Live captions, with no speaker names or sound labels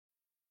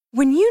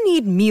When you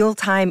need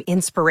mealtime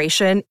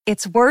inspiration,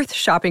 it's worth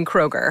shopping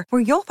Kroger,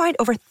 where you'll find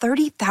over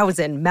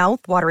 30,000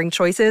 mouth-watering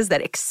choices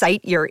that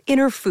excite your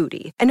inner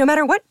foodie. And no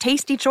matter what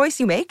tasty choice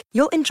you make,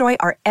 you'll enjoy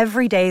our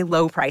everyday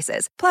low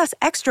prices, plus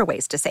extra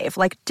ways to save,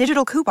 like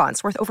digital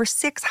coupons worth over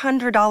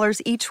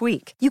 $600 each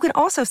week. You can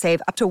also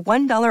save up to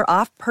 $1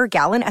 off per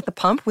gallon at the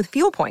pump with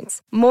fuel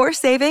points. More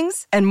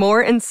savings and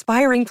more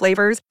inspiring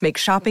flavors make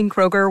shopping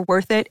Kroger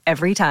worth it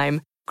every time.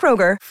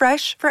 Kroger,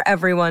 fresh for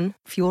everyone.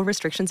 Fuel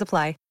restrictions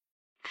apply.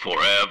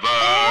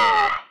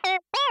 Forever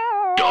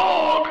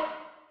Dog.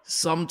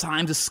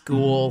 Sometimes a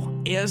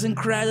school is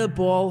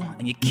incredible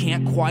and you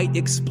can't quite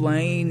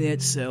explain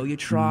it, so you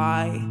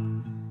try.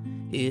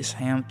 Is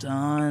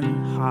Hampton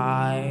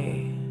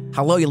High?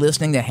 Hello, you're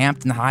listening to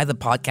Hampton High, the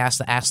podcast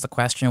that asks the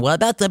question, what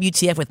about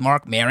WTF with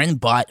Mark Maron,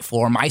 but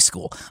for my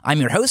school? I'm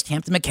your host,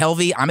 Hampton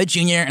McKelvey. I'm a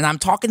junior, and I'm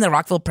talking to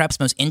Rockville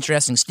Prep's most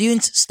interesting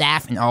students,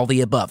 staff, and all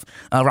the above.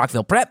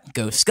 Rockville Prep,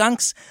 go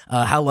Skunks.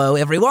 Hello,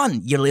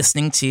 everyone. You're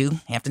listening to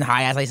Hampton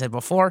High, as I said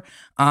before,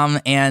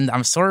 and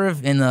I'm sort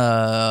of in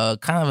a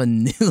kind of a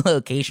new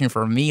location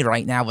for me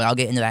right now, but I'll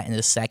get into that in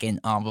a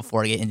second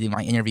before I get into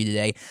my interview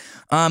today.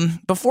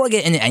 Before I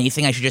get into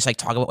anything, I should just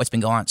talk about what's been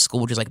going on at school,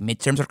 which is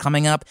midterms are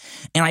coming up,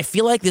 and I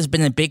feel like there's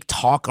been a big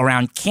talk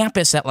around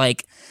campus that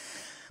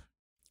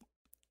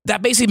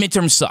that basically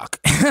midterms suck,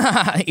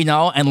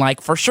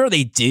 and for sure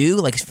they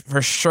do,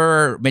 for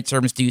sure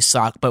midterms do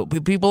suck, but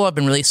people have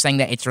been really saying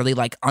that it's really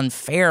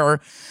unfair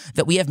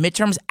that we have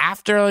midterms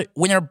after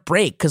winter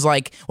break, because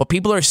what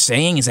people are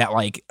saying is that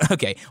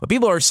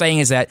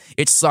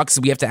it sucks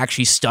that we have to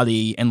actually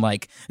study and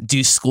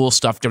do school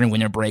stuff during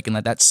winter break, and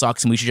that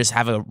sucks, and we should just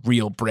have a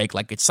real break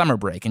like it's summer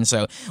break. And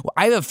so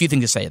I have a few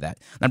things to say to that.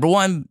 Number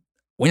one,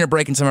 winter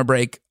break and summer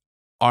break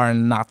are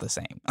not the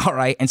same, all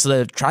right? And so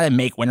to try to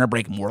make winter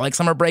break more like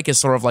summer break is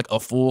sort of a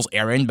fool's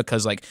errand,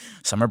 because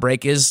summer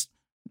break is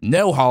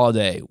no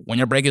holiday.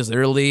 Winter break is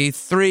literally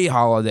 3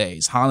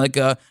 holidays: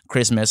 Hanukkah,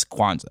 Christmas,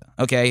 Kwanzaa,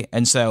 okay?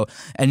 And so,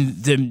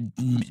 and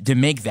to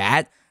make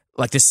that,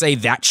 to say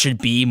that should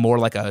be more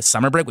like a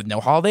summer break with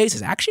no holidays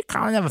is actually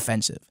kind of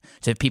offensive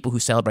to people who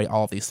celebrate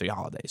all of these 3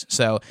 holidays.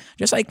 So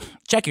just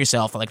check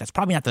yourself. That's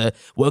probably not the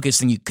wokest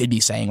thing you could be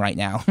saying right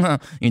now,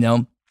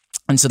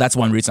 And so that's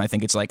one reason I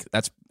think it's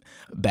that's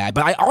bad.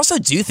 But I also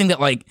do think that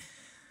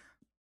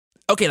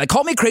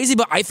call me crazy,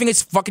 but I think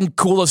it's fucking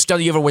cool to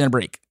study over winter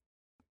break.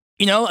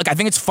 I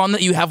think it's fun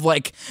that you have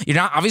you're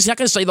not obviously not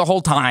going to study the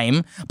whole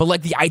time,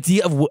 but the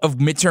idea of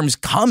midterms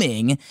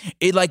coming,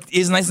 it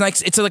is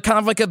nice. It's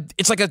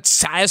it's a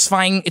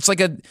satisfying.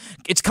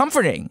 It's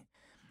comforting.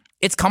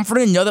 It's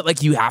comforting to know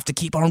that you have to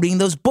keep on reading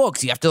those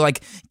books. You have to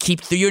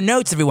keep through your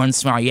notes every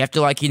once in a while. You have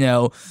to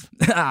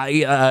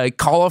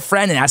call a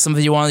friend and ask them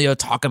if you want to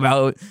talk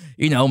about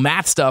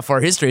math stuff or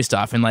history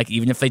stuff. And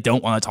even if they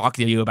don't want to talk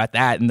to you about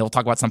that, and they'll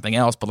talk about something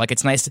else. But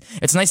it's nice.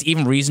 It's a nice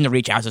even reason to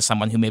reach out to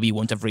someone who maybe you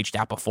wouldn't have reached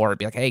out before.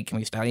 Be hey, can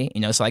we study?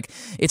 So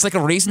it's a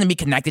reason to be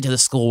connected to the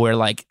school where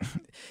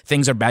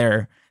things are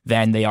better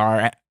than they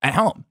are at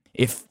home.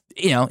 If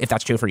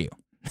that's true for you.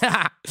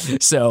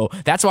 So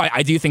that's why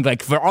I do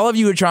think for all of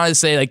you who are trying to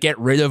say get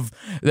rid of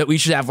that, we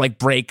should have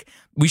break,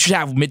 we should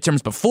have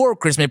midterms before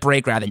Christmas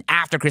break rather than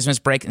after Christmas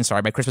break. And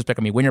sorry, by Christmas break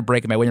I mean winter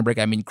break, and by winter break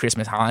I mean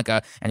Christmas,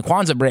 Hanukkah, and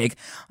Kwanzaa break.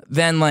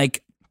 Then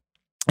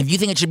if you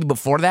think it should be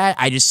before that,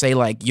 I just say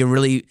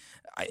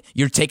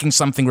you're taking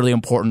something really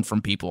important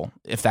from people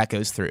if that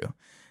goes through.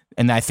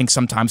 And I think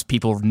sometimes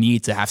people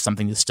need to have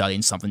something to study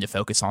and something to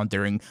focus on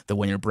during the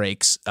winter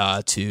breaks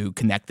to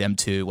connect them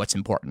to what's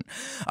important.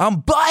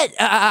 But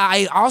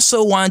I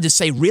also wanted to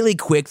say really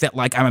quick that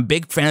I'm a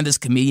big fan of this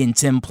comedian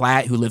Tim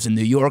Platt, who lives in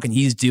New York, and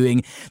he's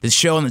doing this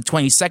show on the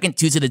 22nd,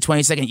 Tuesday the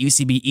 22nd,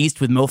 UCB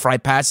East with Mo Fry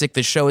Pasek.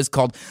 The show is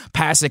called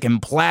Pasek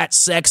and Platt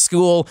Sex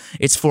School.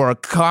 It's for a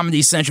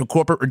Comedy Central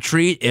corporate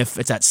retreat. If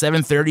it's at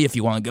 7:30, if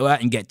you want to go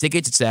out and get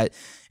tickets,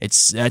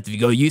 if you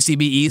go to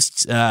UCB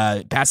East,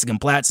 Pasek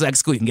and Platt Sex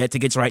School, you can get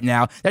tickets right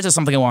now. That's just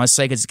something I want to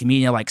say because it's a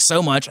comedian I like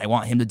so much. I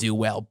want him to do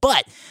well.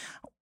 But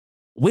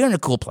we're in a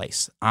cool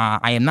place.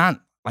 I am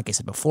not, like I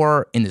said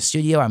before, in the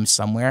studio. I'm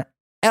somewhere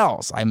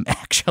else. I'm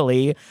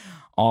actually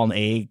on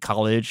a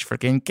college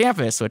freaking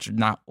campus, which is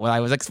not what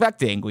I was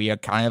expecting. We are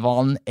kind of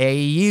on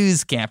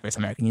AU's campus,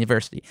 American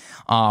University.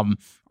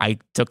 I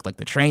took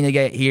the train to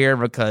get here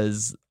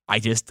because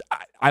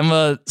I'm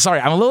a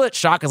little bit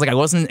shocked because I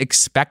wasn't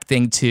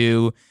expecting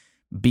to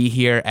be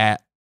here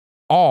at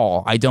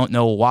all. I don't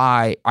know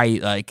why.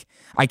 I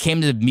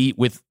came to meet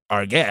with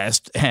our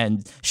guest,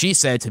 and she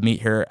said to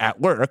meet her at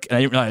work, and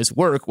I didn't realize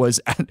work was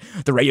at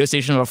the radio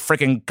station of a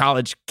freaking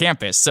college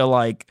campus. So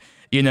I'm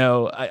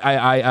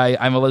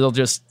a little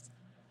just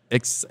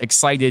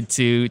excited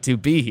to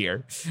be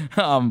here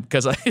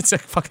because it's a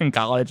fucking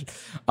college.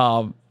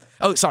 Oh,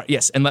 sorry.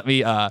 Yes, and let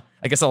me. I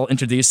guess I'll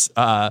introduce.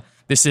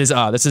 This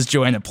is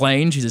Joanna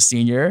Plain. She's a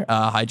senior.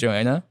 Hi,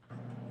 Joanna.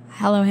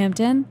 Hello,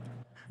 Hampton.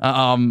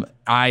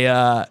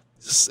 I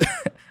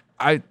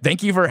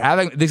thank you for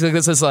having this.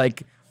 This is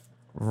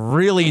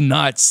really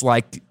nuts. You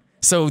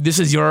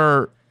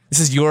are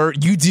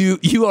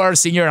a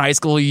senior in high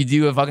school. You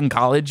do a fucking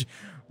college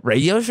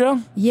radio show?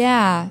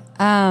 Yeah.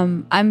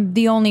 I'm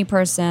the only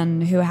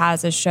person who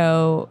has a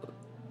show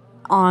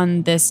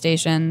on this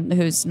station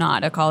who's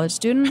not a college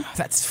student.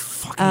 That's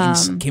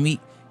fucking. Can we?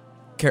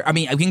 I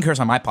mean, we can curse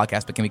on my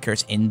podcast, but can we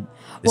curse in?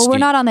 Well, we're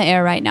not on the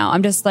air right now.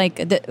 I'm just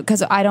like,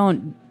 because I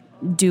don't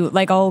do,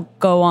 like, I'll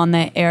go on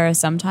the air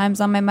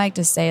sometimes on my mic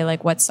to say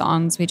like what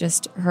songs we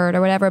just heard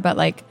or whatever, but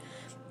like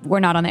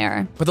we're not on the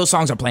air. But those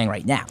songs are playing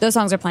right now. Those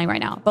songs are playing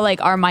right now. But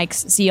like our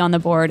mics see on the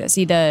board,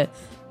 see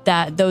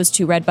those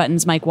two red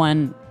buttons, mic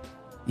 1,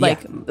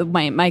 like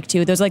my mic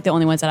 2. Those are like the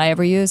only ones that I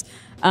ever use.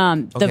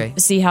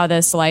 See how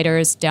the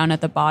sliders down at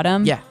the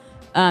bottom? Yeah.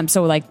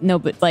 So like no,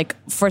 but like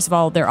first of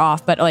all they're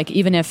off, but like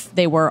even if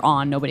they were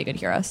on, nobody could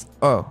hear us.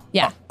 Oh.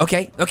 Yeah.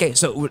 Okay.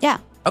 So Yeah.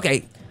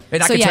 Okay.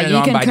 And I So can yeah, turn it you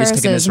on can by just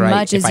curse clicking as this right.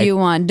 much as you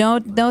want.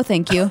 No,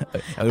 thank you.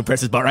 I would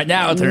press this button right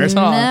now. Turn us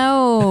on.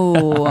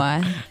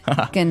 No,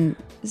 you can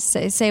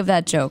save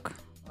that joke.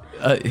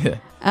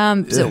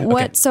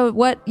 So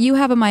what? You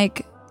have a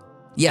mic.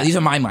 Yeah, these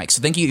are my mics.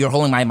 So thank you. You're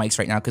holding my mics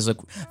right now because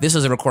this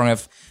is a recording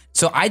of.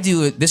 So I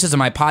do. This is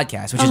my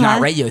podcast, which is not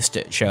a radio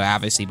show,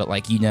 obviously, but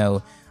like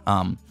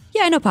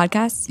Yeah, I know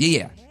podcasts.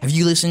 Yeah. Have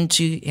you listened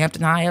to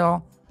Hampton High at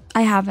all?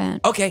 I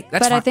haven't. Okay,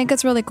 that's but fine. I think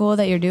it's really cool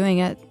that you're doing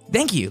it.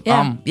 Thank you.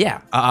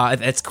 Yeah.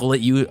 It's cool that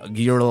you're a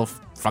little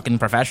fucking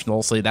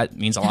professional, so that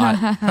means a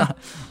lot.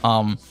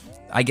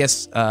 I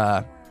guess.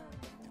 That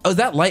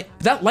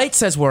light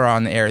says we're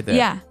on the air there.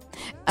 Yeah.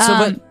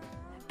 So,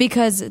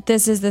 because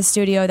this is the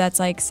studio that's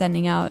like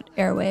sending out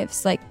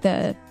airwaves. Like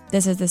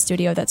this is the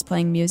studio that's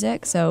playing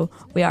music, so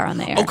we are on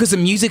the air. Oh, because the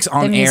music's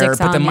on the air, music's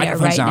but the on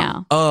microphone's right not.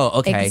 now. Oh,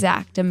 okay.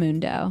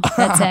 Exactamundo.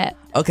 That's it.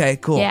 Okay,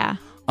 cool. Yeah.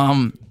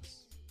 I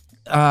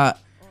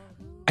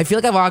feel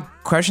like I have a lot of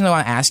questions I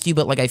want to ask you,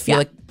 but like I feel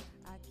like,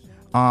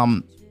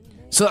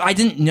 so I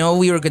didn't know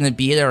we were going to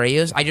be at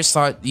Arrayos. I just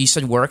thought you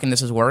said work and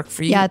this is work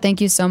for you. Yeah, thank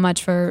you so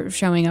much for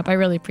showing up. I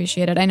really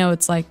appreciate it. I know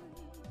it's like,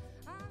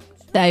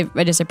 I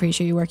just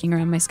appreciate you working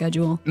around my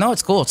schedule. No,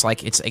 it's cool. It's like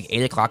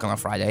 8:00 on a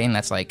Friday, and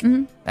that's like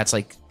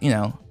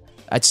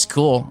that's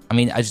cool. I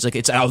mean, I just like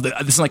this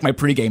is like my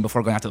pregame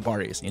before going out to the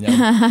parties. You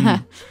know.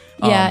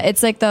 Yeah,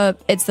 it's like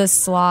it's the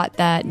slot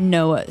that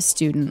no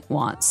student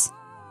wants.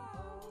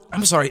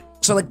 I'm sorry.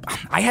 So like,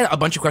 I had a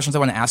bunch of questions I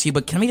want to ask you,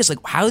 but can we just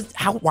like, why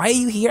are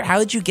you here? How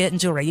did you get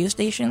into a radio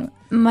station?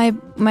 My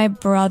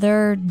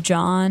brother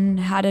John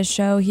had a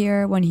show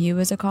here when he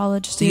was a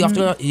college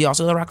student. You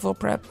also go to Rockville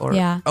Prep? Or?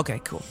 Yeah.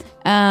 Okay, cool.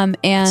 And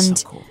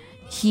That's so cool.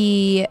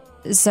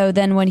 So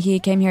then when he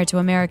came here to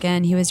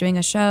American, he was doing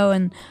a show,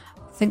 and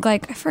I think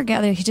like, I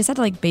forget, like, he just had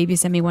to like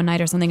babysit me one night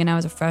or something, and I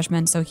was a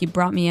freshman, so he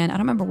brought me in. I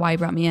don't remember why he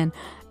brought me in.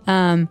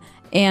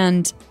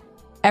 And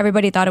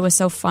everybody thought it was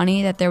so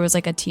funny that there was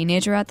like a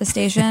teenager at the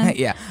station.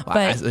 Yeah.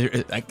 But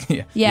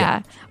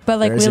Yeah. But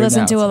like There's we your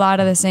listened to a announcer. lot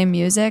of the same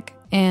music,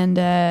 and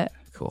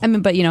Cool. I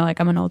mean, but you know, like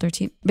I'm an older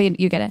teen, but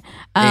you get it.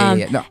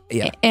 Yeah. No,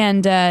 yeah.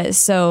 And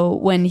so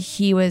when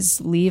he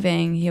was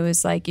leaving, he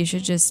was like, "You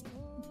should just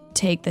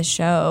take the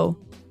show."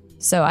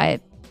 So I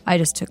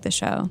just took the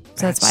show.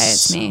 So that's why it's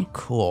so me.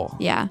 Cool.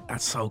 Yeah.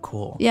 That's so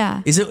cool.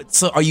 Yeah. Is it?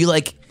 So are you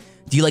like?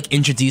 Do you like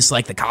introduce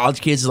like the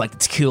college kids like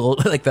it's cool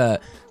like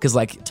because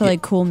like To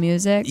like cool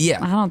music? Yeah.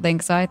 I don't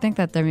think so. I think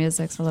that their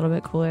music's a little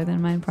bit cooler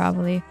than mine,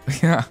 probably.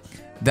 yeah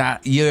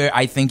that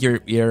I think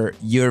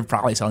you're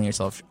probably selling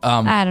yourself.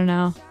 I don't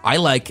know.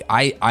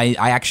 I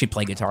actually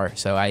play guitar,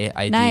 so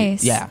I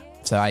Nice. do, yeah.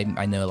 So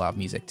I know a lot of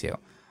music too.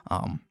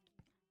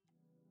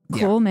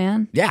 Cool,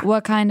 man. Yeah.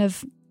 What kind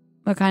of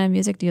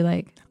music do you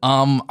like?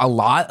 A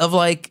lot of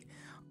like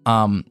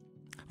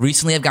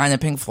recently I've gotten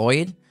into Pink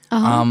Floyd.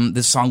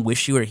 The song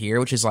 "Wish You Were Here,"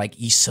 which is like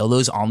he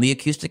solos on the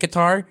acoustic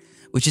guitar,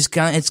 which is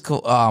it's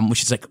cool.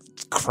 Which is like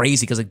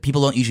crazy because like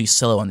people don't usually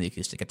solo on the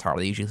acoustic guitar;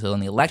 they usually solo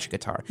on the electric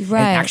guitar. Right.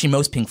 And actually,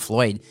 most Pink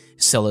Floyd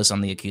solos on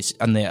the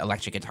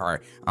electric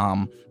guitar.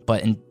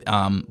 But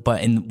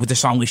with the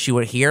song "Wish You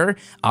Were Here,"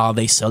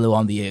 they solo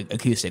on the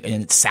acoustic,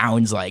 and it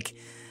sounds like,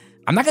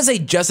 I'm not gonna say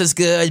just as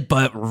good,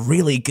 but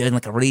really good in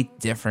like a really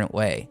different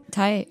way.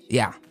 Tight.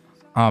 Yeah.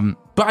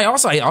 But I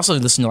also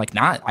listen to like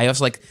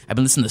I've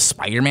been listening to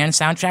Spider-Man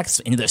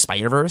soundtracks. Into the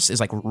Spider-Verse is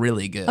like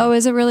really good. Oh,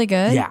 is it really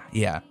good?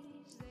 Yeah.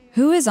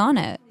 Who is on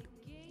it?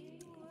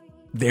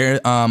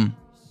 There a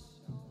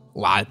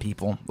lot of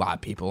people, a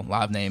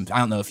lot of names. I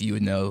don't know if you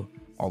would know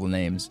all the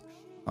names.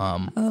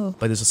 But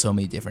there's so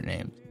many different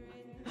names.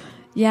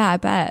 Yeah, I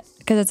bet.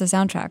 Because it's a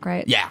soundtrack,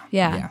 right?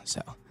 Yeah.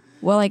 So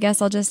Well, I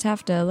guess I'll just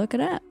have to look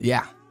it up.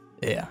 yeah.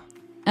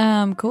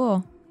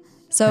 Cool.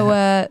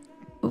 So,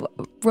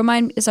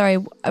 remind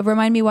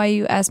me why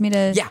you asked me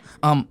to.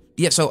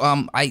 Yeah. So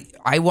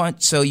I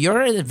want. So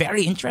you're a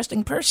very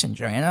interesting person,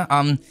 Joanna.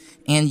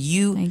 And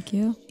you. Thank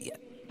you.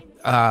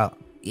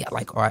 Yeah.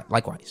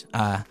 Likewise.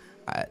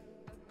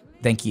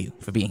 Thank you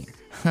for being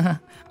here.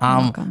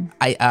 welcome.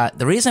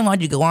 The reason I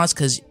wanted you to go on is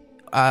because,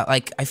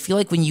 like, I feel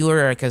like when you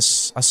were like a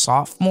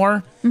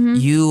sophomore,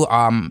 you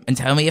and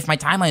tell me if my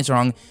timeline's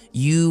wrong,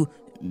 you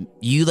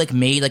like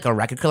made like a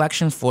record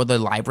collection for the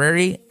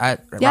library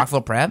at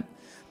Rockville Prep.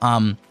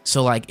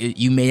 So like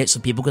you made it so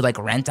people could like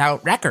rent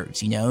out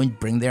records, and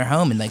bring their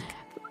home and like.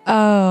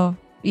 Oh,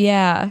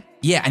 yeah.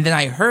 Yeah, and then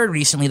I heard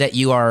recently that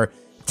you are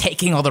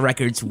taking all the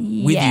records with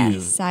you.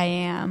 Yes, I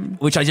am.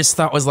 Which I just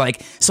thought was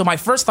like, so my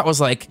first thought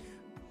was like,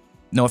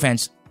 no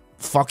offense,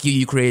 fuck you,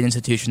 you created an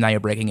institution, now you're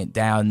breaking it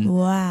down.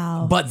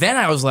 Wow. But then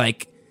I was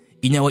like,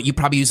 you know what, you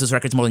probably use those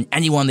records more than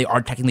anyone, they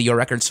are technically your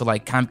records, so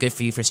like kind of good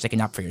for you for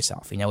sticking up for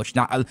yourself, which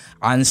not,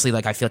 honestly,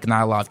 like I feel like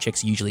not a lot of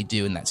chicks usually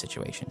do in that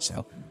situation,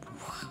 so.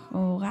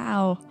 Oh,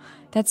 wow.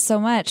 That's so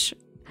much.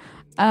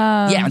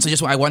 Yeah, and so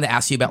just I wanted to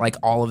ask you about like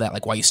all of that,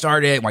 like why you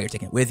started, why you're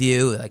taking it with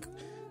you, like,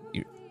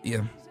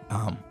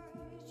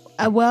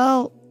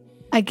 well,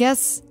 I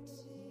guess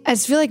I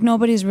just feel like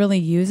nobody's really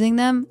using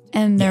them,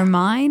 and they're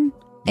mine.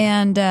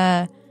 And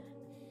I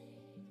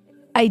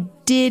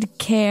did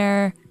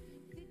care,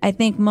 I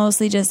think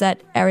mostly just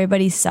that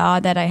everybody saw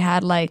that I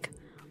had like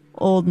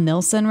old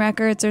Nilsson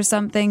records or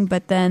something,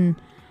 but then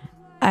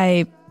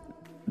I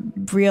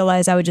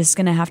realized I was just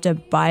going to have to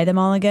buy them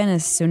all again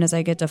as soon as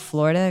I get to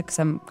Florida, because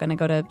I'm going to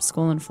go to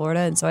school in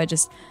Florida. And so I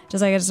just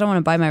don't want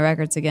to buy my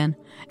records again.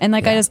 And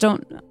like, I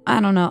don't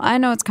know. I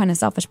know it's kind of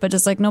selfish, but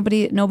just like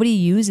nobody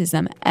uses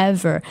them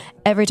ever.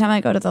 Every time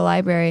I go to the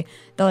library,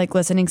 the like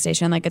listening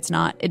station, like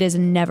it is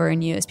never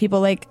in use.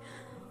 People like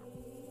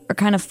are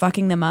kind of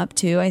fucking them up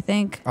too, I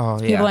think. Oh,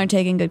 yeah. People aren't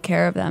taking good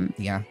care of them.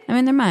 Yeah. I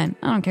mean, they're mine.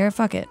 I don't care.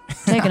 Fuck it.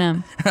 Taking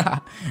them.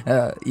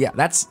 Yeah,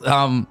 that's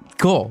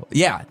cool.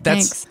 Yeah,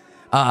 that's... Thanks.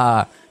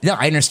 No,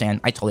 I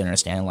understand. I totally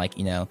understand. Like,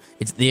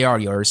 they are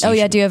yours. So Oh,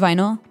 yeah. Do you have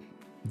vinyl?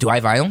 Do I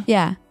have vinyl?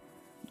 Yeah.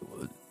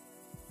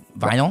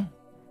 Vinyl?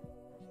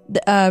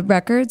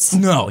 Records?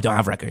 No, I don't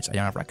have records.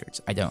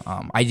 I don't.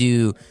 I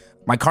do.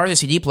 My car is a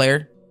CD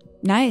player.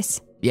 Nice.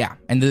 Yeah,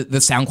 and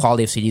the sound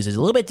quality of CDs is a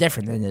little bit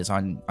different than it is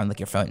on like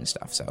your phone and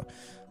stuff. So,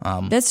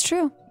 That's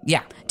true.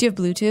 yeah. Do you have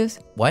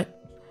Bluetooth?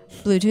 What?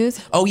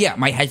 Bluetooth? Oh yeah,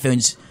 my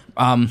headphones.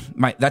 My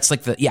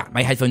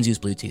headphones use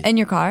Bluetooth. In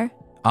your car?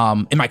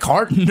 In my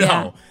car? No,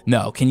 Yeah.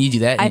 no. Can you do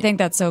that? I think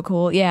that's so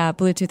cool. Yeah,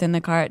 Bluetooth in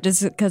the car.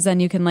 Just because then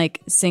you can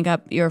like sync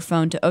up your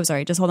phone to. Oh,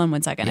 sorry. Just hold on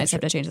 1 second. I just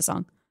have to change the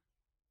song.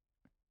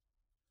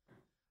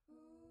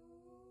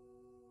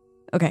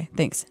 Okay,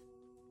 thanks.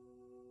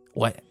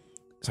 What?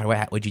 Sorry,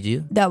 what'd you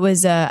do? That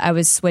was I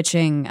was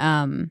switching.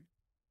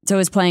 So it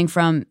was playing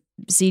from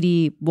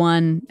CD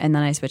 1, and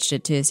then I switched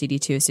it to CD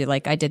 2. So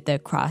like I did the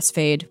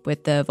crossfade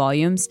with the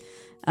volumes,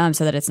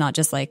 so that it's not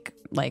just like.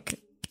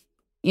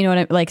 You know what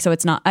I like? So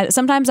it's not.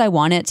 Sometimes I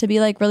want it to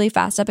be like really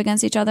fast up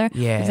against each other.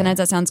 Yeah. Sometimes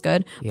that sounds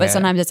good, Yeah. but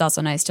sometimes it's also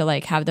nice to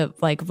like have the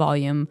like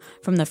volume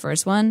from the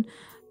first one,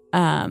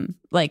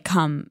 like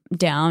come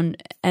down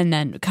and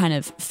then kind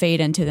of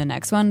fade into the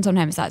next one.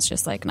 Sometimes that's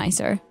just like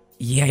nicer.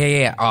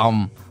 Yeah.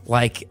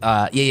 Like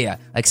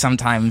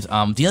sometimes. Do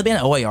you know the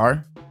band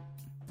OAR?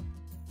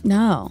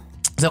 No.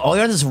 So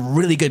OAR is a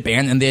really good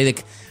band, and they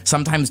like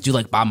sometimes do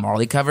like Bob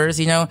Marley covers,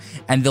 and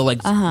they'll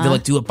like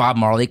do a Bob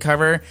Marley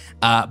cover,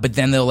 but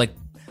then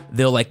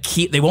they'll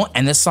keep, they won't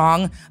end the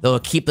song, they'll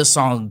keep the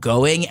song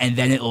going, and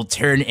then it'll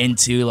turn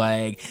into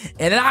like,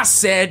 and I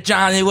said,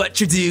 Johnny,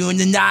 what you doing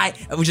tonight,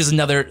 which is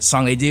another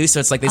song they do. So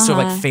it's like they sort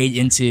of like fade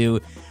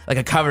into like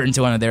a cover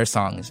into one of their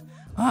songs.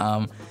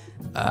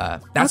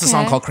 That's a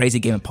song called Crazy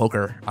Game of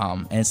Poker,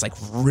 and it's like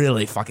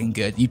really fucking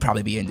good. You'd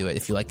probably be into it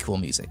if you like cool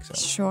music. So.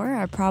 Sure,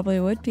 I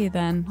probably would be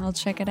then. I'll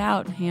check it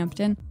out,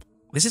 Hampton.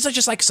 This is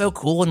just like so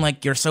cool, and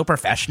like you're so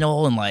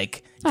professional, and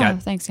like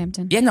Thanks,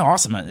 Hampton. yeah, no,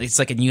 awesome. It's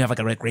like, and you have like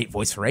a great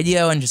voice for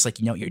radio, and just like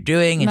you know what you're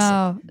doing. It's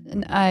No,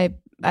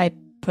 I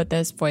put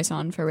this voice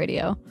on for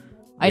radio.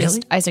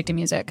 Really? I stick to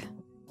music.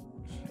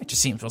 it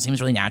just seems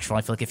really natural.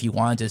 I feel like if you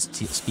wanted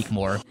to speak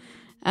more,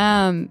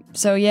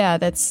 So yeah,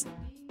 that's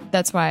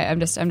why I'm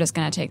just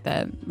gonna take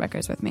the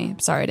records with me.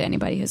 Sorry to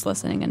anybody who's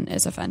listening and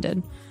is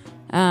offended.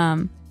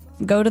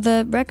 Go to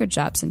the record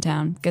shops in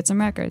town, get some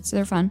records.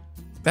 They're fun.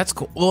 that's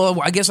cool.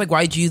 Well, I guess like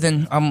why'd you do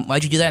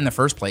that in the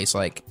first place?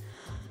 Like,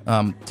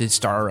 to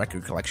start a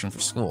record collection for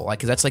school, like,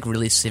 because that's like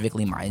really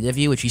civically minded of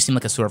you, which you seem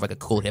like a sort of like a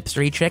cool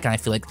hipstery chick, and I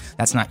feel like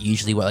that's not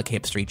usually what like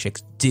hipstery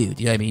chicks do.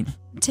 Do you know what I mean?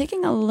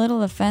 Taking a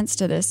little offense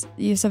to this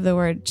use of the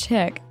word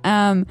chick.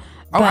 I'm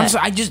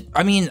sorry.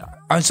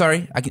 I'm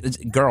sorry.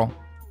 Girl.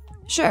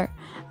 Sure.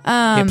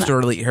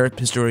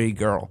 Hipstery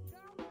girl.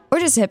 Or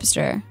just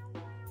hipster.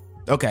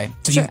 Okay.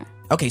 So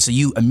Sure. so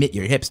you admit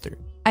you're a hipster.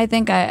 I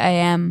think I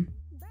am.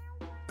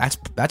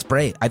 That's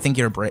brave. I think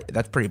you're brave.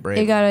 That's pretty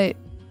brave.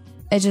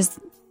 It's just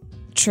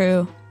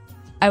true.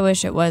 I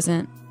wish it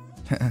wasn't.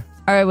 Or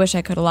I wish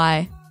I could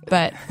lie.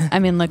 But, I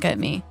mean, look at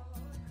me.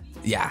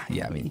 Yeah.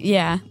 I mean,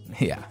 Yeah.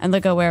 yeah. And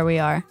look at where we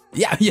are.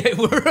 Yeah.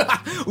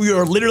 We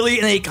are literally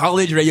in a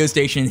college radio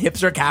station,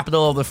 hipster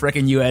capital of the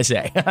frickin'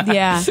 USA.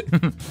 Yeah.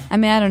 I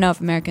mean, I don't know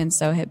if Americans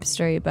so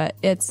hipstery, but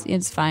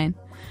it's fine.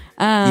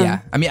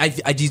 Yeah. I mean,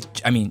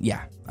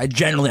 I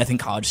generally, I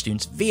think college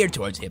students veer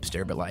towards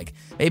hipster, but like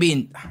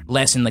maybe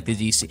less in like the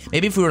DC.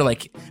 Maybe if we were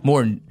like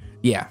more,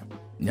 yeah.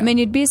 I mean,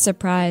 you'd be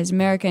surprised.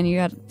 American, you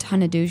got a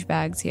ton of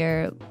douchebags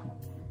here.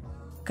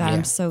 God, Yeah.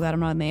 I'm so glad I'm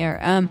not in the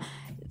air.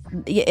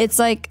 It's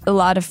like a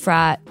lot of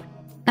frat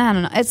I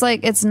don't know. It's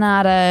like it's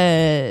not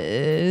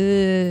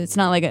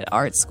like an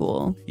art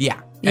school.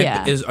 Yeah.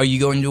 Yeah. Are you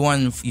going to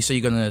one? You say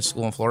you're going to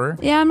school in Florida?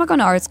 Yeah, I'm not going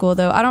to art school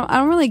though. I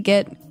don't really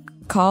get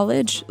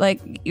college.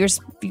 Like you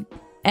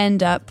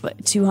end up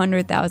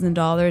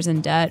 $200,000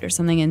 in debt or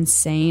something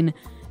insane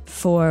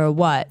for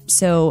what?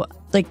 So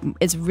like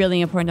it's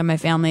really important to my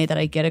family that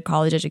I get a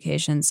college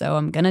education. So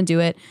I'm gonna do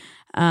it.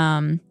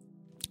 I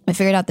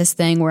figured out this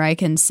thing where I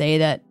can say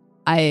that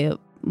I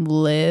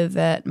live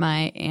at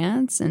my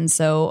aunt's, and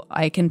so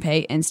I can pay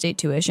in-state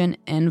tuition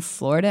in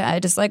Florida. I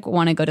just like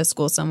want to go to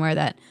school somewhere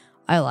that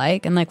I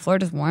like, and like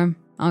Florida's warm.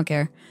 I don't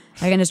care.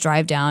 I can just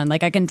drive down.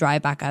 Like I can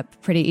drive back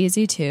up pretty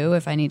easy too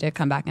if I need to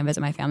come back and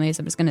visit my family.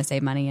 So I'm just gonna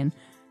save money and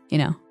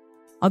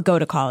I'll go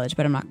to college,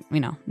 but I'm not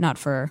not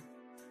for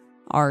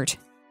art.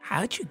 How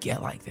did you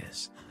get like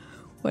this?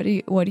 What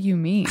do you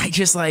mean? I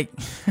just like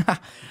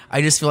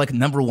I just feel like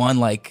number one,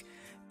 like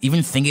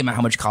even thinking about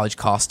how much college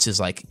costs is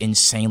like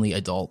insanely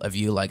adult of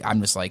you. Like I'm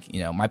just like,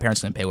 my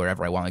parents can pay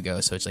wherever I want to go,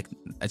 so it's like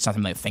it's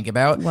nothing I think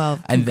about. Well,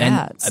 and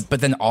congrats.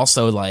 but then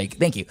also like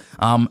thank you.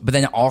 But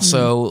then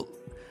also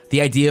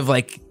the idea of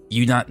like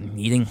you not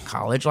needing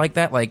college like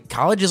that, like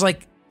college is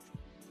like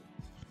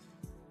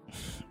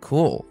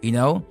cool,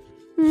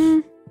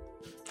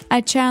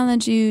 I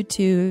challenge you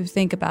to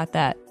think about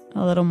that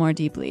a little more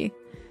deeply.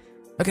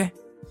 Okay.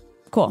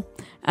 Cool.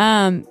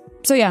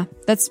 So yeah,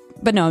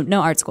 but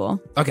no art school.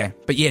 Okay.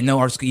 But yeah, no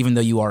art school, even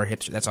though you are a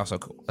hipster. That's also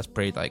cool. That's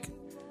pretty like,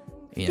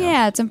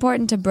 Yeah, it's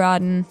important to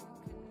broaden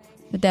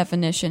the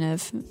definition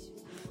of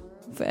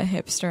a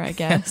hipster, I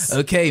guess.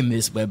 Okay,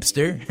 Miss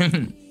Webster.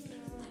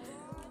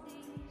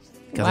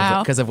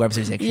 Wow. Because of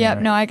Webster's dictionary. Yep,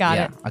 no, I got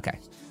it. Okay.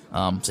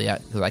 So yeah,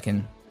 because I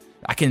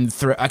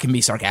can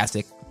be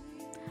sarcastic.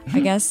 I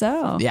guess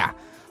so. Yeah.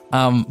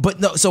 But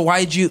no, so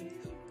why did you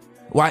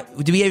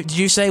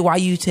say why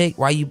you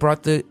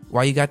got the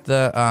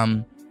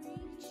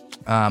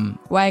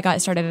Why I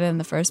got started in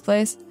the first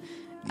place?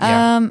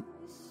 Yeah.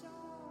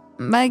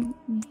 I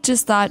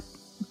just thought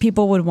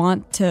people would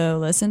want to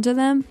listen to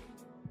them.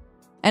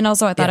 And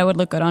also I thought Yeah. it would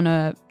look good on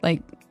a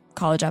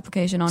college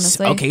application,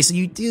 honestly. Okay, so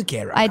you do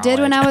care about I did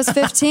when college. I was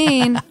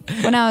 15.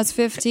 When I was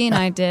 15,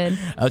 I did.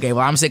 Okay,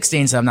 well I'm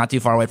 16, so I'm not too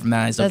far away from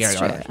that. I still That's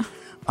care about true.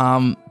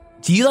 it.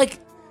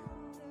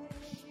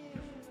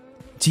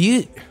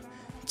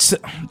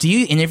 Do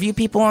you interview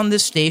people on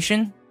this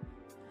station?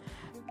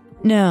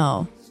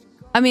 No.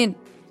 I mean,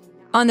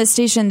 on the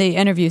station, they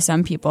interview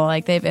some people.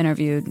 Like, they've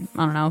interviewed,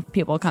 I don't know,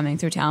 people coming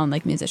through town,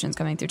 like musicians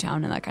coming through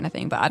town and that kind of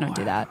thing. But I don't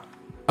do that.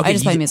 Okay, I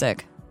just play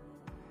music.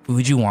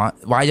 Would you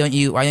want? Why don't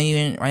you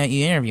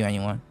interview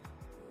anyone?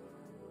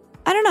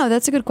 I don't know.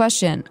 That's a good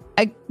question.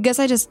 I guess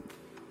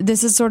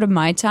this is sort of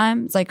my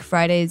time. It's like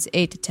Fridays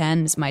 8 to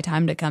 10 is my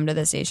time to come to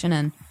the station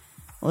and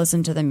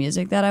listen to the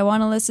music that I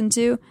want to listen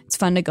to. It's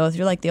fun to go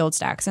through like the old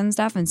stacks and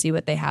stuff and see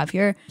what they have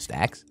here.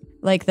 Stacks?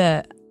 Like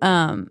the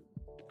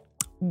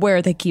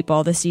where they keep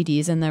all the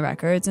CDs and the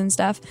records and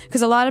stuff.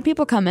 Because a lot of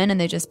people come in and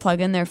they just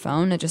plug in their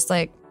phone and just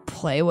like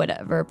play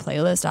whatever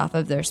playlist off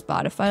of their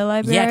Spotify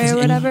library or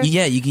whatever.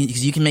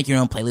 You can make your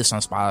own playlist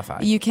on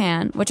Spotify. You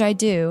can, which I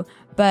do,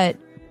 but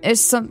it's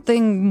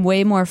something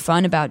way more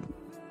fun about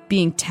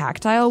being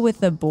tactile with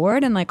the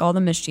board and like all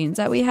the machines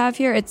that we have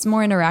here. It's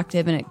more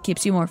interactive and it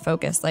keeps you more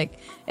focused. Like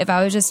if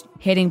I was just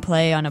hitting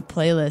play on a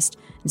playlist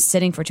and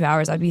sitting for 2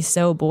 hours, I'd be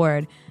so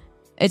bored.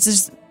 It's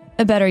just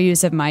a better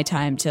use of my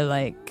time to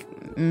like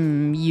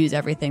use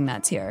everything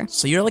that's here.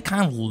 So you're like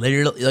kind of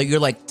literally, like you're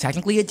like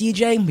technically a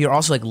DJ, but you're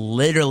also like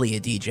literally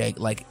a DJ,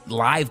 like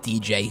live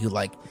DJ who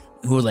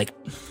are like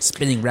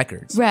spinning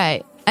records.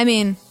 Right. I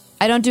mean,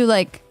 I don't do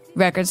like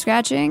record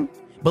scratching.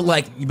 But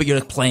you're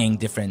like playing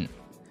different.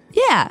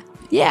 Yeah,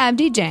 I'm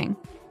DJing.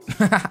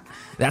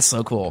 That's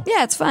so cool.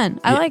 Yeah, it's fun.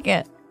 I like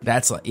it.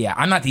 That's like, yeah,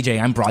 I'm not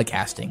DJing, I'm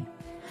broadcasting.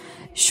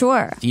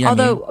 Sure. Do you know what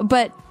I mean?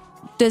 But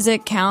does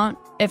it count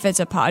if it's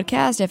a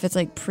podcast, if it's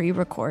like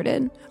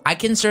pre-recorded? I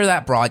consider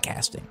that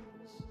broadcasting.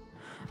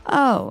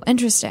 Oh,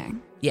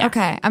 interesting. Yeah.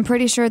 Okay, I'm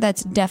pretty sure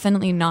that's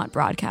definitely not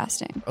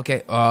broadcasting.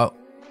 Okay.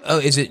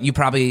 Is it? You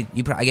probably.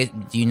 I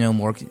get. Do you know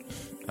more?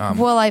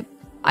 Well,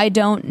 I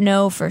don't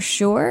know for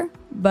sure,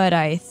 but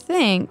I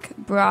think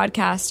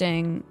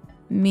broadcasting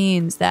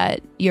means that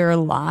you're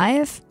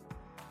live.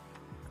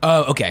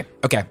 Oh, okay.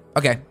 But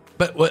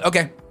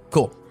okay,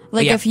 cool.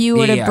 Like Yeah. if you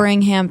were to Yeah.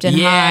 bring Hampton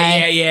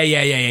High.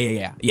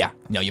 Yeah.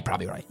 No, you're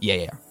probably right.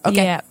 Yeah.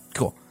 Okay. Yeah.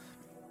 Cool.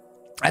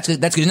 That's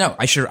good. That's good to know.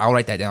 I'll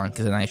write that down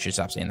because then I should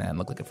stop saying that and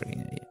look like a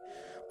freaking idiot.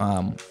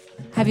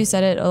 Have you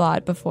said it a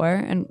lot before?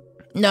 And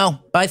No,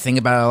 but I think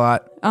about it a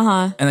lot.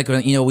 uh-huh. And like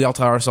we all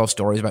tell ourselves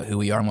stories about who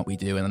we are and what we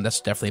do, and that's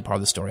definitely a part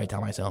of the story I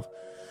tell myself.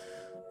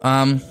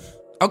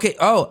 Okay.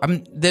 Oh,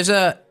 there's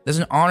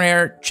an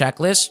on-air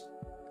checklist.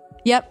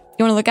 Yep.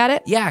 You want to look at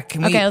it? Yeah.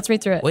 Can we? Okay, let's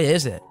read through it. What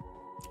is it?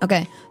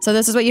 Okay, so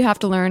this is what you have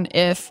to learn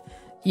if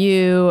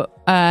you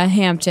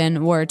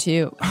Hampton were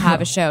to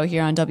have a show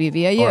here on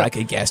WVIU. Or I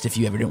could guest if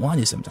you ever didn't want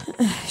to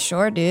sometime.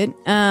 Sure, dude.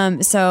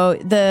 So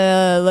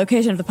the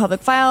location of the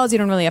public files, you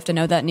don't really have to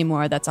know that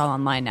anymore. That's all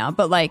online now.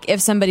 But like,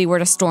 if somebody were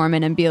to storm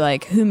in and be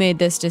like, who made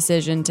this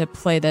decision to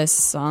play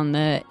this on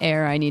the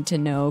air? I need to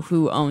know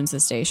who owns the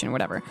station,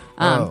 whatever.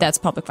 That's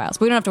public files.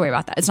 We don't have to worry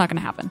about that. It's not going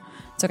to happen.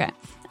 It's okay.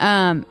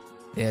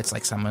 Yeah, it's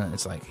like someone.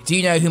 It's like, do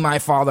you know who my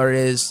father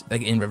is?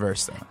 Like in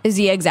reverse thing.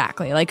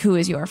 Exactly. Like, who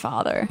is your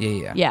father?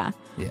 Yeah.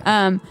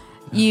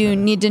 You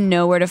need to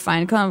know where to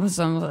find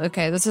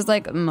okay, this is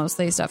like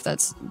mostly stuff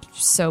that's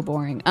so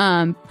boring.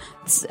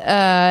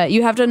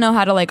 You have to know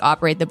how to like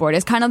operate the board.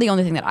 It's kind of the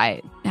only thing that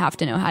I have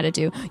to know how to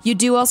do. You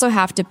do also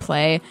have to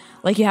play,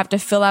 like you have to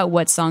fill out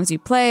what songs you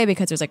play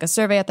because there's like a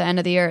survey at the end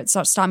of the year.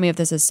 So stop me if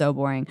this is so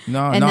boring.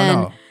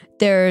 No.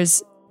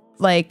 There's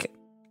like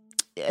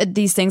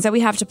these things that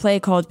we have to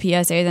play called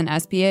PSAs and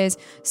SPAs.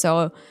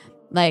 So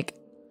like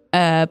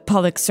a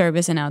public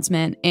service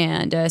announcement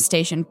and a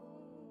station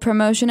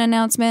promotion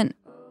announcement.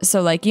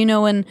 So like, do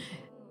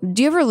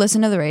you ever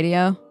listen to the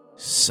radio?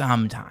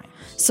 Sometimes.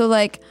 So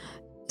like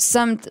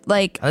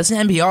I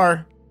listen to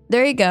NPR.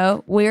 There you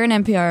go. We're an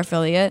NPR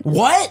affiliate.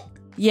 What?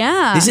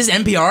 Yeah. This is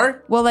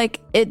NPR? Well, like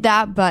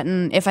that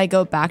button, if I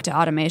go back to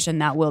automation,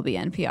 that will be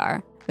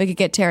NPR. We could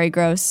get Terry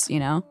Gross,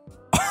 Maybe.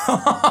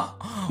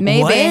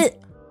 What?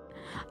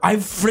 I'm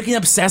freaking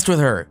obsessed with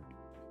her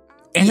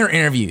and her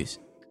interviews.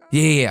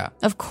 Yeah.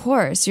 Of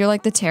course. You're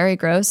like the Terry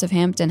Gross of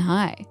Hampton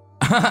High.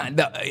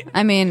 No,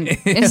 I mean,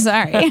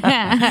 sorry.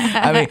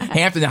 I mean,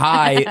 Hampton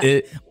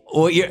High.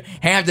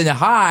 Hampton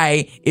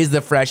High is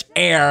the fresh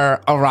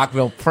air of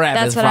Rockville Prep.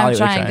 That's what I'm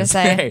trying to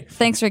say.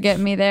 Thanks for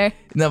getting me there.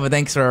 No, but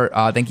thank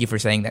you for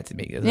saying that to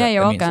me. Yeah,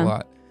 you're welcome. Means a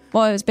lot.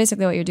 Well, it was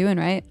basically what you're doing,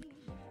 right?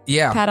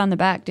 Yeah. Pat on the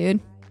back, dude.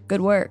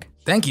 Good work.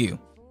 Thank you.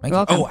 You're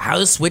welcome. Oh, how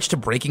to switch to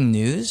breaking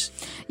news?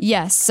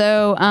 Yes.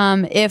 So,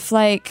 if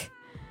like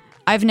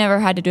I've never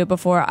had to do it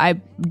before,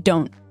 I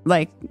don't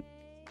like.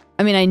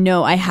 I mean, I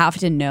know I have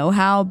to know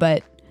how,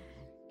 but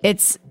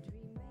it's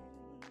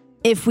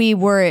if we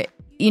were,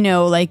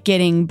 like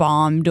getting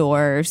bombed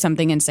or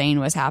something insane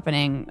was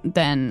happening,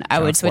 then I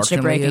would switch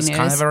to breaking news. It's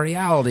kind of a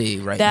reality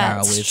right now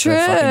with true. the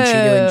fucking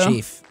Cheeto in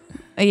chief.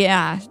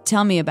 Yeah,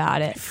 tell me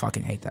about it. I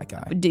fucking hate that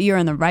guy. You're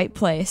in the right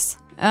place.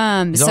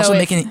 He's also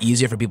making it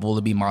easier for people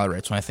to be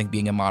moderates when I think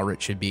being a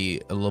moderate should be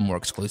a little more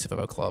exclusive of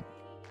a club.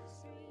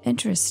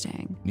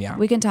 Interesting. Yeah.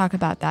 We can talk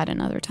about that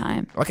another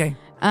time. Okay.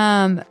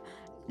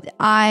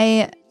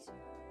 I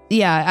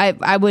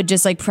would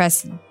just like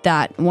press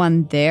that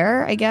one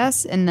there, I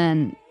guess, and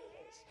then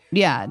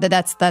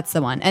that's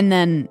the one, and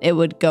then it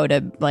would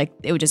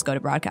just go to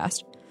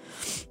broadcast.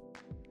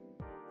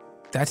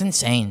 That's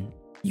insane.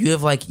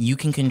 You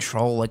can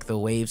control like the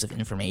waves of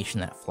information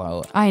that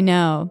flow. I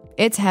know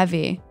it's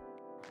heavy.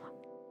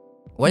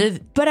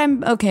 But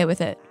I'm okay with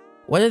it.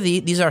 What are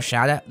these are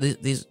shout out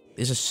these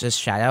are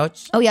just shout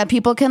outs? Oh yeah,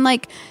 people can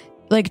like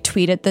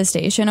tweet at the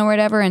station or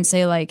whatever and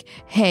say like,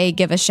 hey,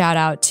 give a shout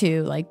out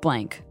to like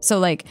blank. So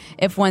like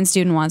if one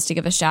student wants to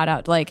give a shout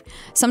out, like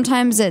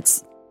sometimes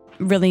it's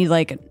really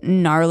like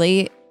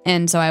gnarly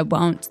and so I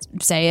won't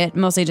say it,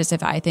 mostly just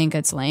if I think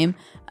it's lame.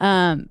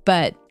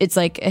 But it's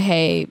like,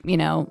 hey,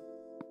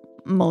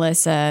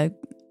 Melissa,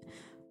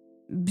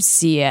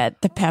 see you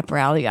at the pep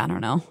rally. I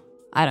don't know.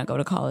 I don't go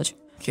to college.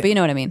 But you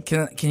know what I mean.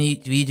 Can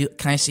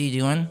I see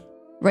you doing?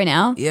 Right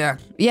now? Yeah.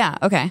 Yeah,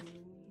 okay.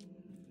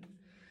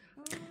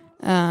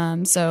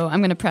 So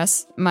I'm going to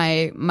press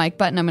my mic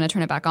button. I'm going to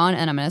turn it back on,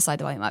 and I'm going to slide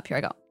the volume up. Here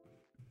I go.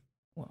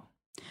 Wow.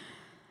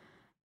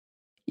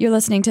 You're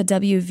listening to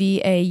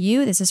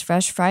WVAU. This is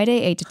Fresh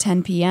Friday, 8 to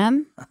 10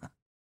 p.m.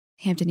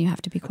 Hampton, you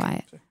have to be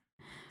quiet. Okay.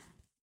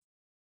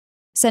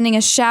 Sending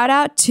a shout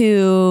out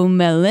to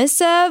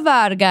Melissa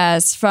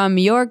Vargas from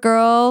your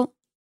girl,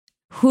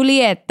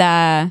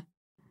 Julieta.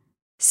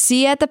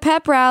 See you at the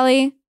pep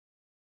rally.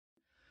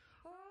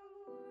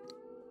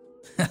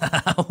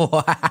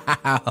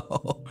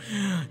 Wow.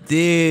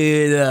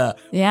 Dude.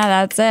 Yeah,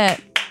 that's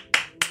it.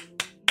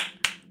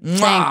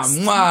 Mwah,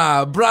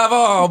 mwah,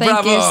 bravo, Thank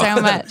bravo. you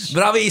so much.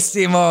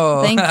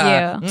 Bravissimo. Thank you.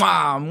 Mwah,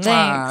 mwah,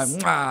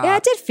 Thanks. mwah. Yeah,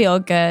 it did feel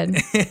good.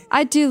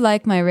 I do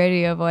like my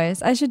radio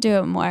voice. I should do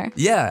it more.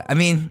 Yeah, I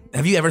mean,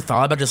 have you ever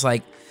thought about just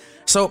like,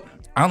 so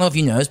I don't know if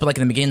you noticed, but like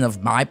in the beginning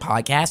of my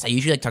podcast, I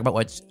usually like talk about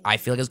what I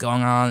feel like is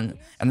going on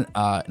and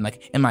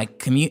like in our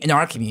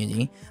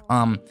community,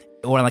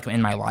 or like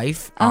in my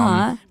life,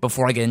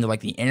 before I get into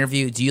like the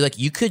interview. Do you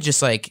you could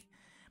just like,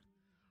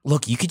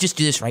 look, you could just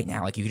do this right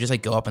now. Like you could just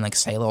like go up and like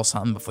say a little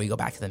something before you go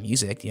back to the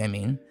music. Do you know what I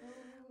mean?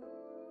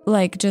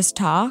 Like just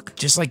talk?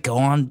 Just like go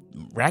on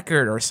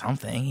record or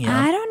something. You know?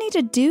 I don't need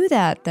to do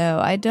that though.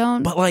 I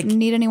don't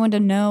need anyone to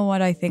know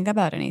what I think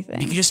about anything.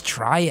 You could just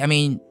try. I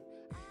mean,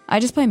 I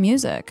just play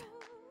music.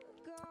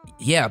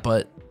 Yeah,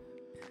 but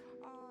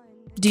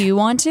do you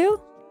want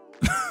to?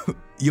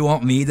 You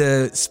want me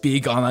to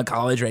speak on a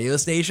college radio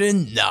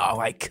station? No,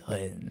 I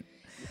couldn't.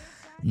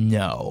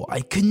 No,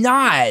 I could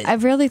not. I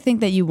really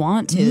think that you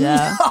want to,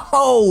 though.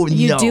 No,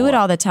 you do it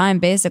all the time,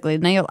 basically.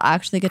 Now you'll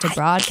actually get to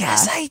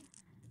broadcast.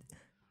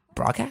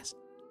 Broadcast?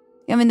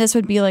 I mean, this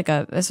would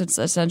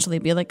essentially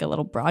be like a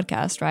little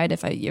broadcast, right?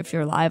 If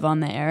you're live on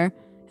the air,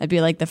 it'd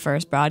be like the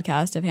first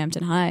broadcast of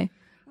Hampton High.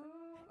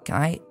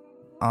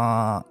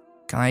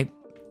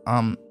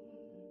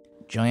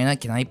 Joanna,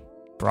 can I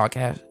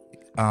broadcast?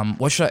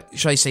 What should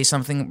I say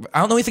something?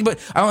 I don't know anything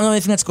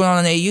that's going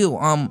on in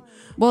AU.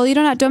 Well, you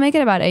don't make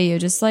it about AU.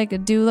 Just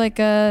like do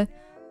a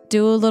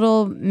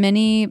little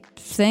mini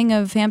thing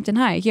of Hampton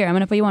High. Here, I'm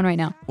gonna put you on right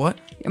now. What?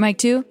 Your mic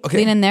too? Okay.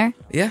 Lean in there.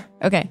 Yeah.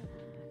 Okay.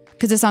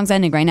 Because the song's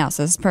ending right now,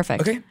 so this is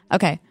perfect. Okay.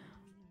 Okay.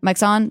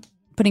 Mic's on.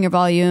 Putting your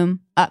volume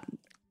up.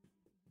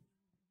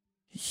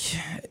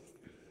 Yeah,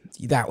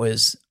 that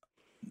was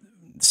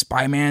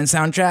Spy-Man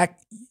soundtrack.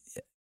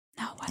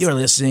 No, You're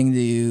listening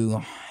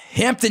to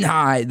Hampton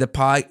High, the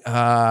pod.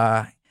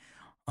 High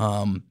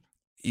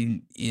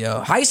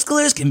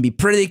schoolers can be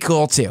pretty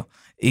cool too,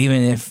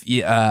 even if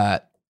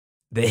the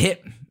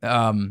hit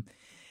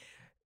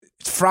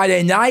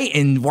Friday night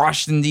in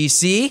Washington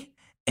D.C.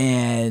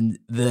 and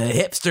the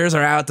hipsters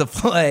are out to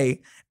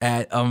play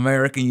at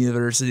American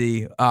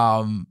University.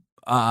 I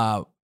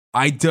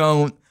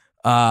don't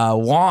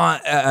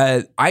want.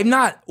 I'm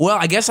not. Well,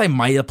 I guess I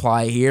might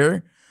apply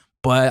here,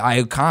 but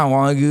I kind of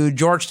want to go to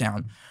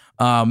Georgetown.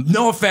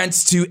 No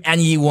offense to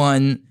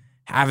anyone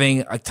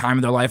having a time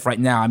of their life right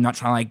now. I'm not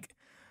trying to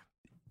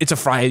it's a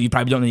Friday. You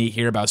probably don't need to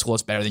hear about a school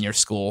that's better than your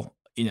school,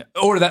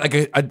 or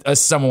that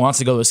someone wants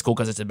to go to a school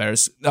because it's a better.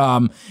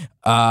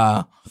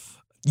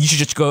 You should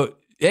just go.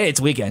 Hey,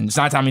 it's weekend. It's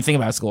not time to think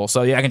about school.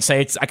 So yeah, I can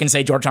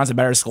say Georgetown's a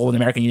better school than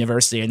American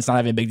University, and it's not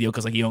even a big deal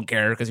because you don't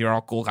care because you're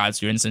all cool college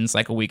students and it's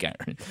like a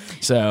weekend.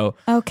 So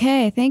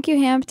okay, thank you,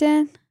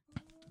 Hampton.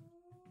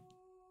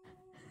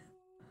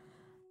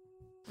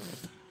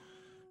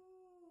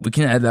 We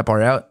can edit that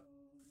part out.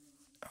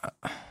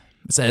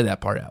 Let's edit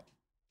that part out.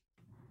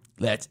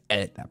 Let's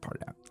edit that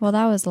part out. Well,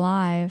 that was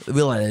live.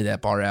 We'll edit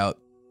that part out.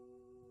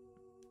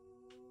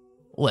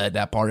 We'll edit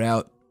that part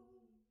out.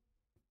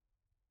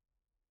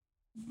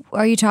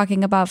 Are you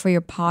talking about for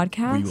your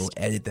podcast? We will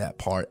edit that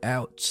part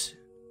out.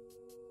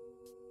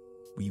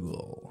 We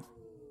will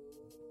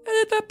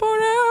edit that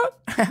part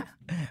out.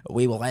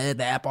 We will edit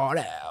that part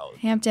out.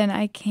 Hampton,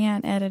 I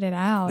can't edit it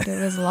out.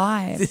 It was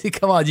live.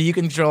 Come on, dude, you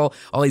control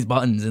all these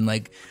buttons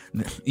and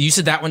you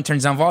said that one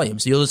turns down volume,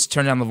 so you'll just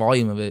turn down the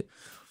volume of it.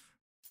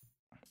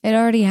 It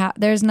already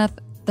there's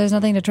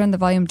nothing to turn the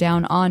volume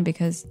down on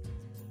because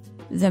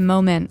the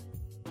moment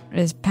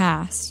is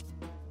past.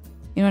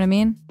 You know what I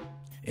mean?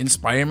 In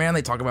Spider-Man,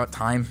 they talk about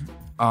time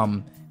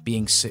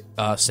being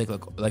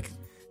cyclical. Like,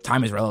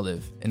 time is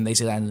relative. And they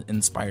say that in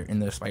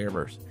the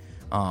Spider-Verse.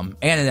 And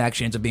it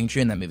actually ends up being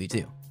true in that movie,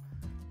 too.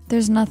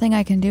 There's nothing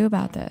I can do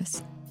about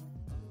this.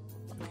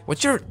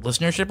 What's your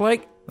listenership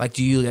like? Like,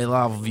 do you get a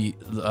lot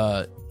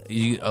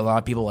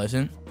of people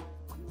listen?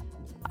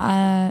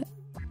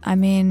 I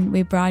mean,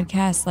 we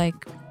broadcast,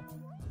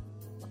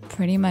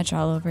 pretty much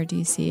all over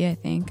DC, I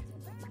think.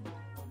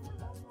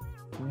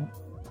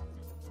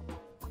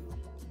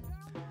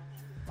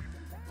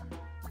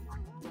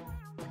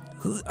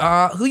 Who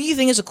do you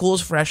think is the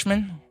coolest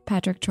freshman?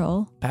 Patrick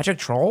Troll. Patrick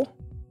Troll?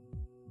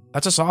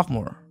 That's a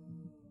sophomore.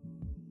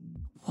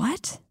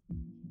 What?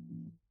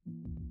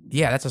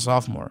 Yeah, that's a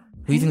sophomore.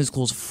 Who do you think is the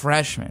coolest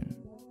freshman?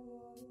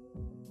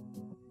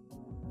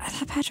 I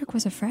thought Patrick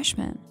was a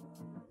freshman.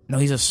 No,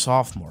 he's a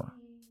sophomore.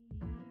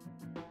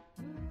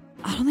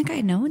 I don't think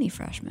I know any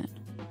freshmen.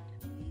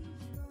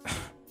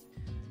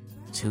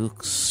 Too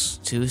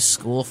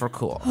cool for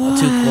school.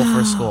 Too cool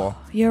for school.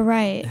 You're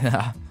right.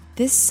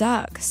 This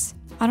sucks.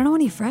 I don't know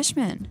any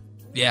freshmen.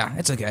 Yeah,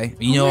 it's okay.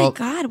 Oh my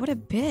God, what a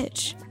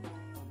bitch.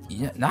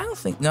 Yeah, no, I don't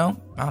think. No,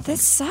 I don't think.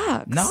 This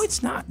sucks. No,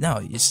 it's not. No,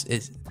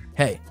 it's.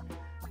 Hey,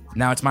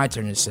 now it's my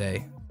turn to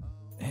say,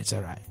 it's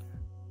all right.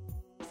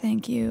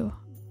 Thank you.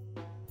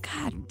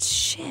 God,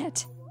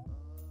 shit.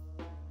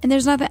 And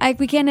there's nothing.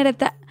 We can't edit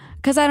that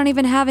because I don't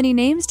even have any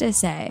names to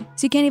say.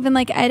 So you can't even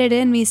edit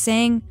in me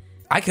saying.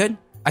 I could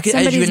edit you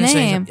somebody's into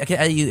saying. name. I can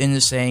edit you into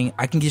saying.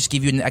 I can just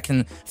give you. I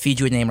can feed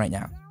you a name right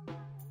now.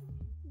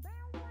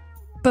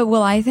 But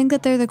will I think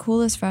that they're the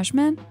coolest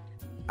freshmen?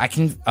 I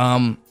can.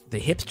 The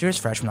hipsters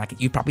freshmen.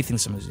 You probably think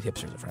some of the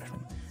hipsters are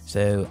freshmen.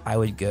 So I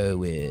would go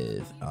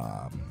with.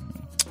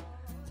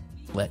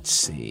 Let's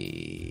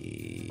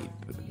see,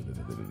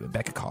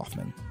 Becca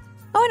Kaufman.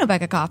 Oh, I know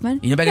Becca Kaufman.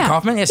 You know Becca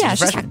Kaufman? Yes, yeah,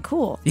 she's a she's freshman.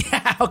 cool.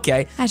 Yeah,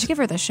 okay. I should give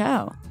her the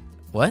show.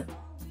 What?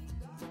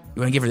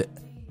 You want to give her the...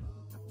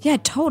 Yeah,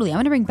 totally. I'm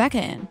going to bring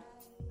Becca in.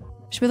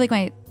 She'll be like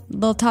my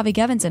little Tavi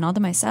Gevinson all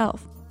to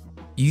myself.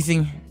 You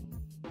think...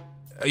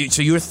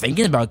 So you were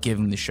thinking about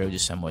giving the show to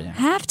someone now?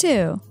 Have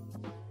to.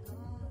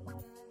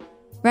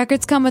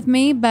 Records come with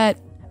me, but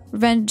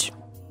revenge...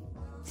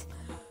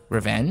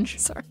 Revenge?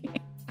 Sorry.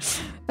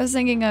 I was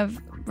thinking of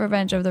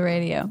Revenge of the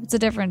Radio. It's a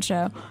different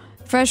show.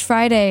 Fresh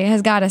Friday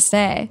has got to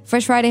stay.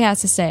 Fresh Friday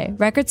has to stay.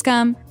 Records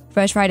come,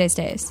 Fresh Friday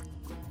stays.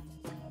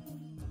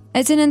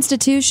 It's an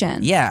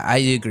institution. Yeah, I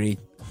agree.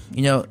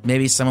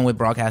 Maybe someone with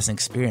broadcasting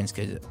experience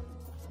could...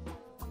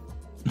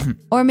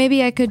 Or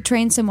maybe I could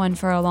train someone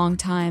for a long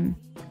time.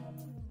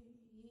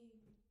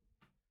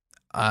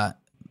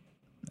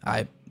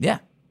 Yeah.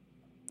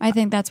 I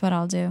think that's what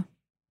I'll do.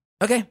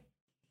 Okay.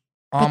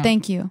 But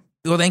thank you.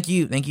 Well, thank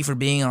you. Thank you for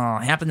being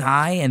on Hampton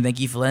High, and thank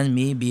you for letting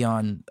me be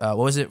on, what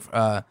was it?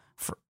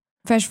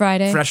 Fresh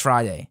Friday. Fresh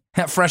Friday.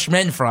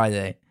 Freshman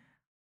Friday.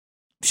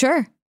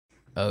 Sure.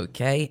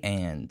 Okay,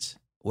 and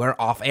we're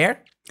off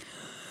air.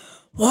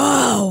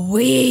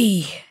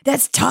 Whoa,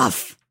 that's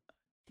tough.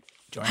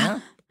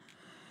 Joanna?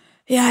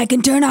 Yeah, I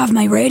can turn off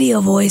my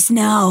radio voice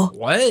now.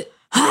 What?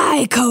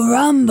 Hi,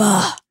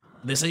 caramba.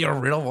 This is your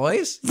real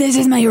voice? This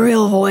is my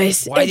real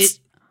voice.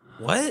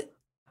 What?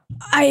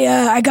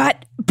 I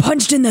got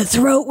punched in the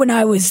throat when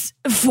I was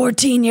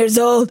 14 years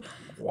old.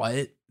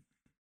 What?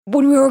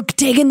 When we were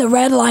taking the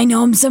red line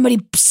home, somebody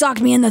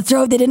socked me in the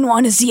throat. They didn't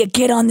want to see a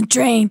kid on the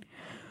train.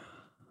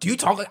 Do you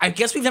talk? I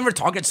guess we've never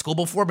talked at school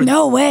before, but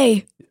No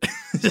way.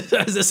 Is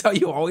this how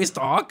you always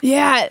talk?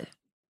 Yeah,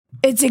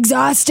 it's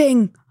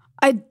exhausting.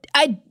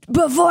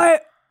 Before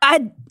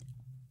I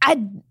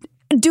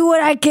do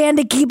what I can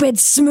to keep it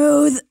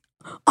smooth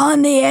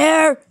on the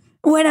air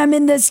when I'm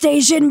in the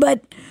station,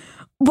 but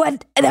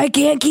I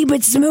can't keep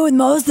it smooth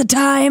most of the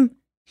time.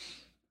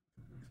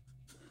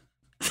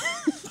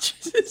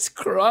 Jesus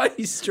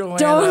Christ, Joanna.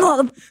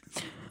 Don't.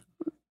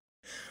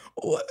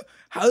 What?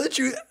 How did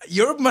you?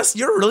 You're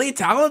really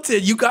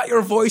talented. You got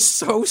your voice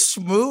so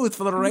smooth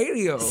for the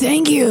radio.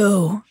 Thank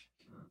you.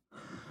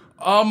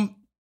 All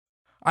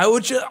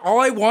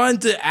I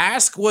wanted to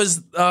ask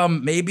was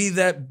maybe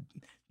that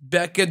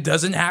Becca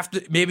doesn't have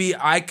to. Maybe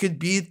I could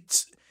be.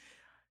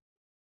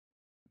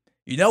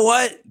 You know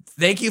what?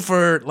 Thank you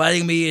for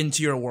letting me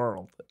into your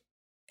world.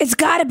 It's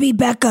gotta be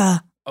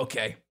Becca.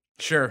 Okay,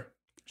 sure.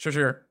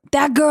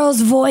 That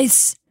girl's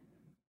voice.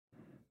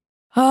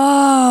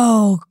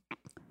 Oh,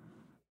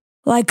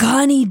 like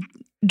honey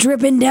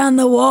dripping down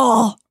the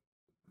wall.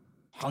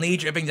 Honey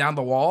dripping down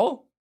the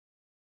wall?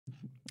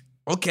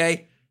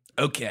 Okay.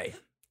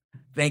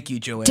 Thank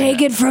you, Joanna.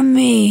 Take it from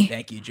me.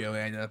 Thank you,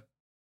 Joanna.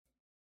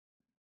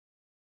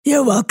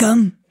 You're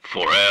welcome.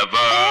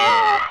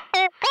 Forever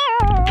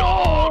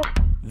Dog.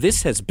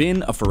 This has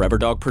been a Forever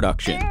Dog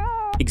production.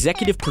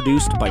 Executive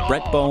produced by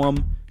Brett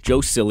Boehm, Joe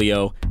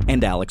Cilio,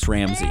 and Alex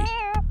Ramsey.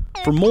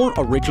 For more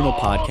original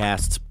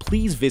podcasts,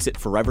 please visit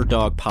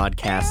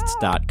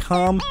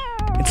foreverdogpodcasts.com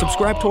and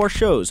subscribe to our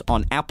shows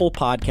on Apple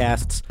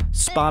Podcasts,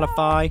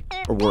 Spotify,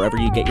 or wherever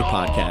you get your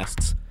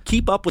podcasts.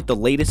 Keep up with the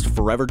latest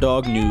Forever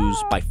Dog news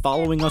by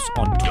following us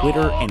on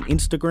Twitter and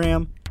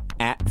Instagram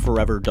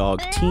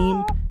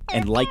 @ForeverDogTeam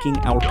and liking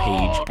our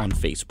page on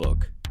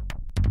Facebook.